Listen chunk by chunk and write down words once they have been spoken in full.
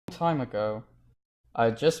time ago. I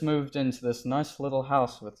had just moved into this nice little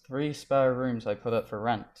house with 3 spare rooms I put up for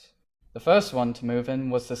rent. The first one to move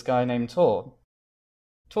in was this guy named Tord.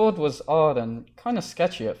 Tord was odd and kinda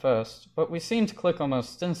sketchy at first, but we seemed to click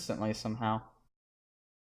almost instantly somehow.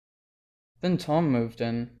 Then Tom moved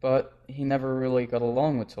in, but he never really got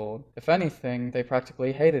along with Tord. If anything, they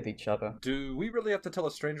practically hated each other. Do we really have to tell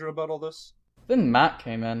a stranger about all this? Then Matt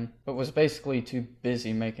came in, but was basically too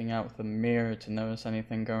busy making out with the mirror to notice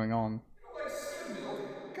anything going on. You like skim milk?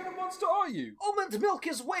 What kind of monster are you? Almond milk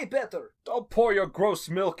is way better. Don't pour your gross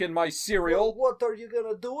milk in my cereal. Well, what are you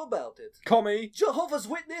gonna do about it? Commie. Jehovah's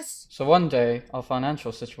Witness? So one day, our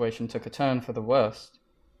financial situation took a turn for the worst,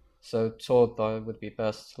 so Tord thought it would be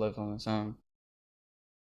best to live on his own.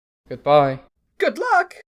 Goodbye. Good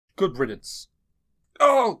luck! Good riddance.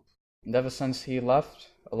 Oh! And ever since he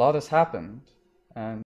left, a lot has happened, and